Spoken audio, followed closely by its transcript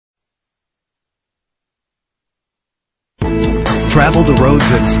Travel the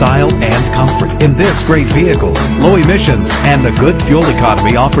roads in style and comfort in this great vehicle. Low emissions and the good fuel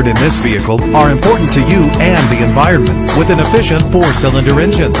economy offered in this vehicle are important to you and the environment. With an efficient 4-cylinder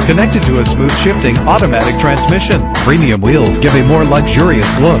engine connected to a smooth shifting automatic transmission, premium wheels give a more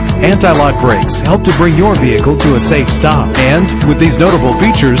luxurious look. Anti-lock brakes help to bring your vehicle to a safe stop. And with these notable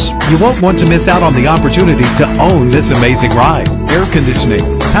features, you won't want to miss out on the opportunity to own this amazing ride. Air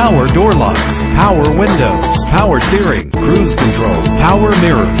conditioning, power door locks, power windows, power steering, cruise control, power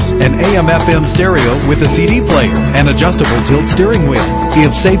mirrors, an AM/FM stereo with a CD player, and adjustable tilt steering wheel.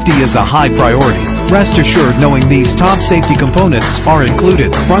 If safety is a high priority, rest assured knowing these top safety components are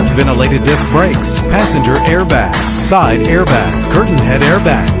included: front ventilated disc brakes, passenger airbag, side airbag, curtain head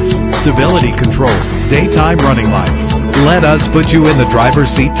airbags, stability control, daytime running lights. Let us put you in the driver's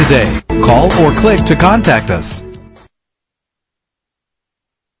seat today. Call or click to contact us.